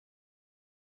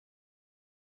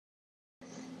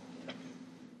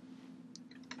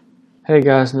Hey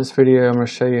guys, in this video I'm going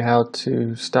to show you how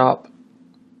to stop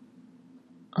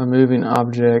a moving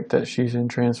object that's using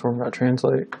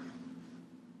transform.translate.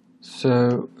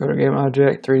 So go to game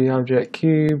object, 3D object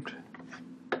cubed,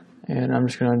 and I'm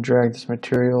just going to drag this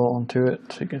material onto it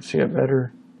so you can see it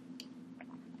better.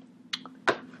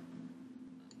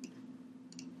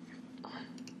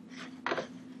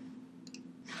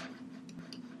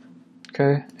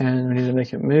 Okay, and we need to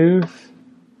make it move.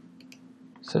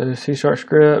 So C#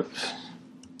 script,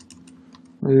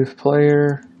 move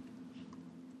player.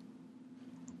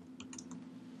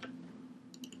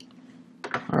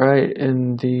 Alright,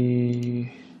 in the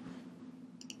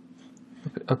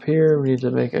up here we need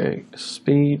to make a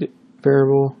speed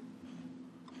variable,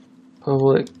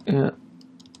 public int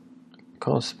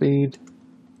called speed.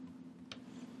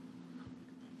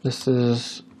 This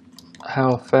is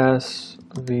how fast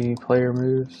the player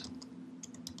moves.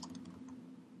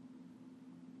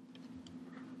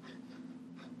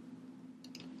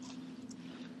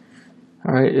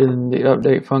 Alright, in the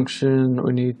update function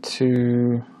we need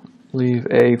to leave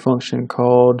a function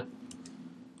called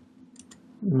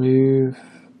move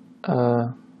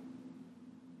well,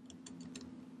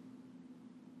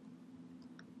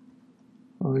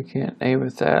 we can't name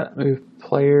it that. Move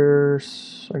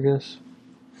players, I guess,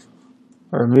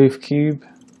 or move cube.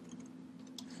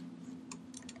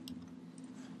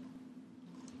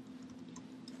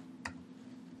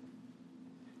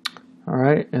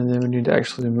 Alright, and then we need to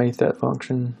actually make that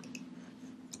function.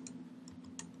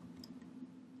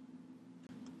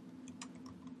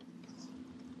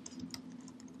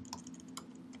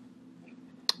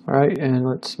 Alright, and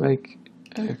let's make,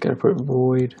 gotta put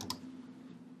void.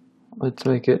 Let's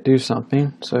make it do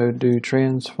something. So do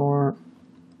transform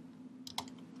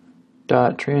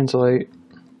dot translate,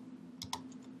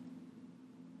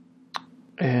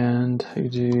 and you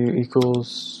do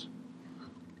equals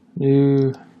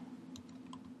new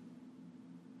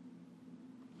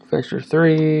vector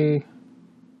 3,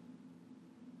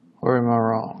 or am I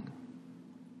wrong?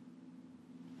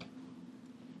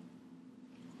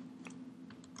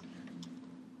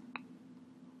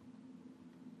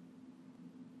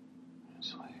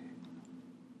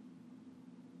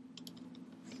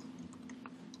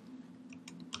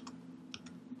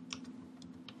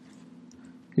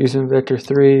 Using vector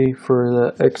 3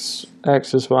 for the x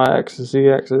axis, y axis, z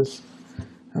axis,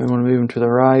 and we want to move them to the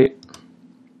right,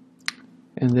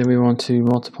 and then we want to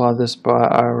multiply this by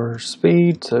our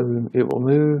speed so it will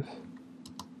move,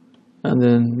 and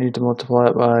then need to multiply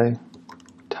it by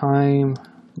time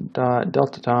dot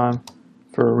delta time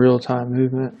for real-time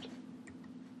movement.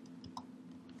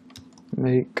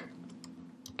 Make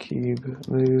cube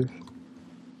move.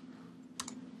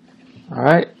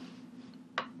 Alright,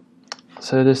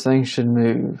 so this thing should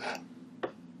move.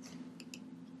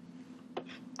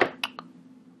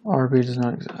 RB does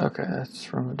not exist. Okay, that's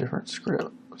from a different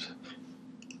script.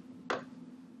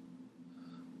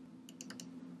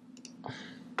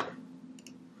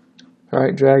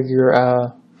 Alright, drag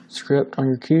your script on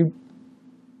your cube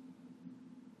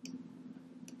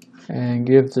and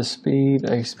give the speed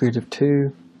a speed of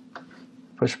 2.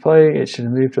 Push play, it should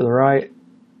move to the right.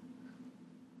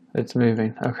 It's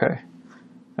moving. Okay.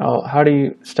 Now, how do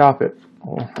you stop it?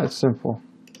 Well, that's simple.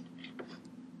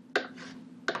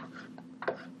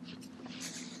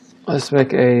 Let's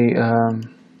make a,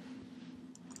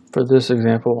 for this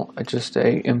example, just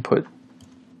a input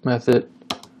method.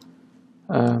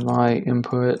 My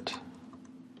input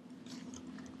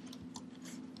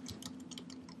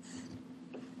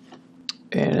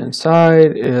and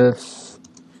inside if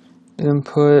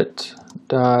input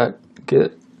dot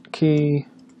get key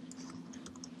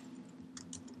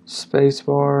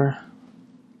spacebar,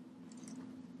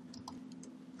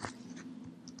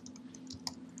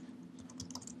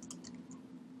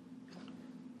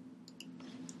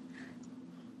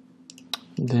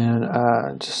 then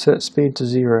just set speed to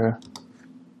 0.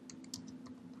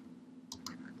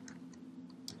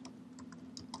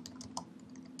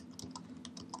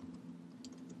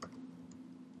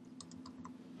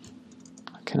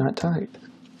 I cannot type.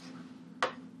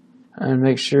 And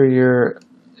make sure your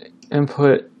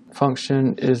input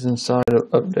function is inside of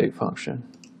update function,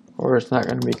 or it's not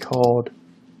going to be called.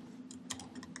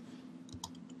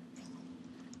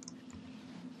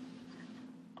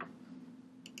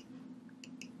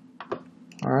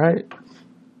 Alright.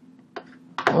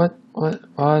 What?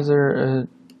 Why is there a.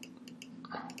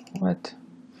 What?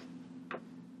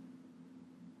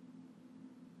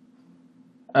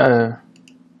 Oh.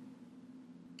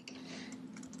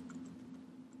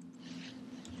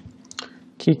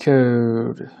 Key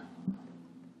code.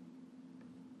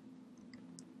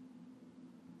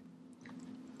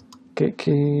 get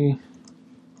key,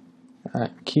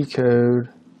 key code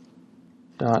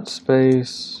dot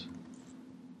space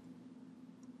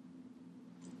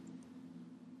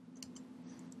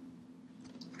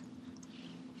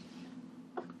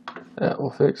that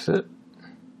will fix it.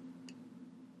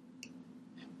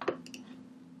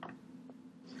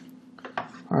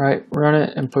 Alright, run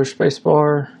it and push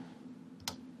spacebar,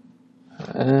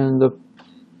 and the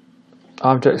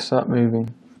object stopped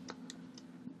moving.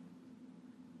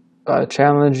 I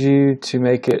challenge you to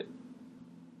make it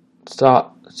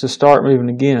start moving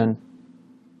again.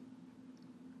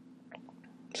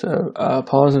 So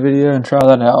pause the video and try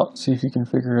that out, see if you can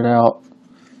figure it out.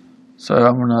 So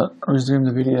I'm going to resume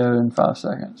the video in 5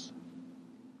 seconds.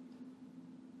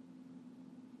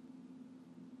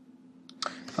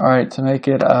 Alright, to make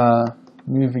it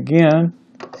move again,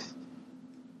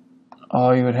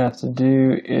 all you would have to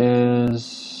do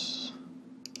is,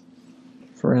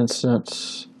 for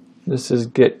instance, this is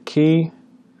get key.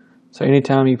 So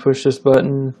anytime you push this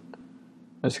button,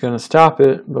 it's going to stop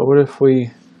it. But what if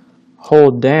we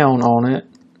hold down on it?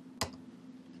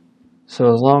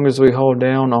 So as long as we hold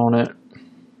down on it,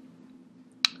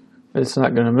 it's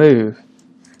not going to move.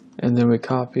 And then we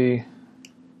copy,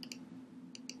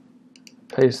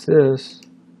 paste this,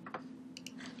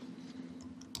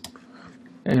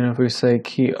 and if we say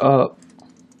key up,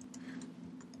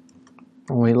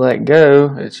 when we let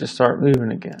go, it just start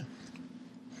moving again.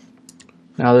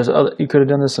 Now there's other, you could have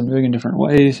done this a million different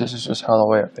ways. This is just how the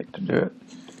way I picked to do it.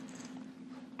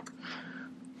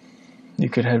 You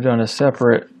could have done a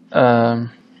separate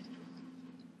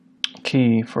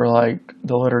key for like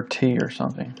the letter T or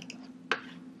something.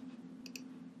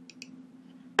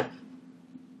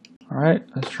 Alright,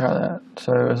 let's try that.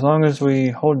 So as long as we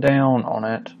hold down on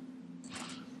it,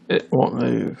 it won't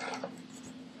move.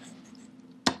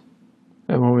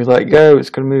 And when we let go, it's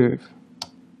going to move.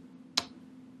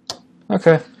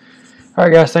 Okay.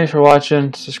 Alright guys, thanks for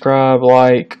watching. Subscribe,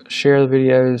 like, share the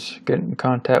videos, get in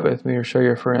contact with me or show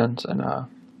your friends. And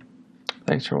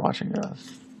thanks for watching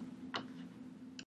guys.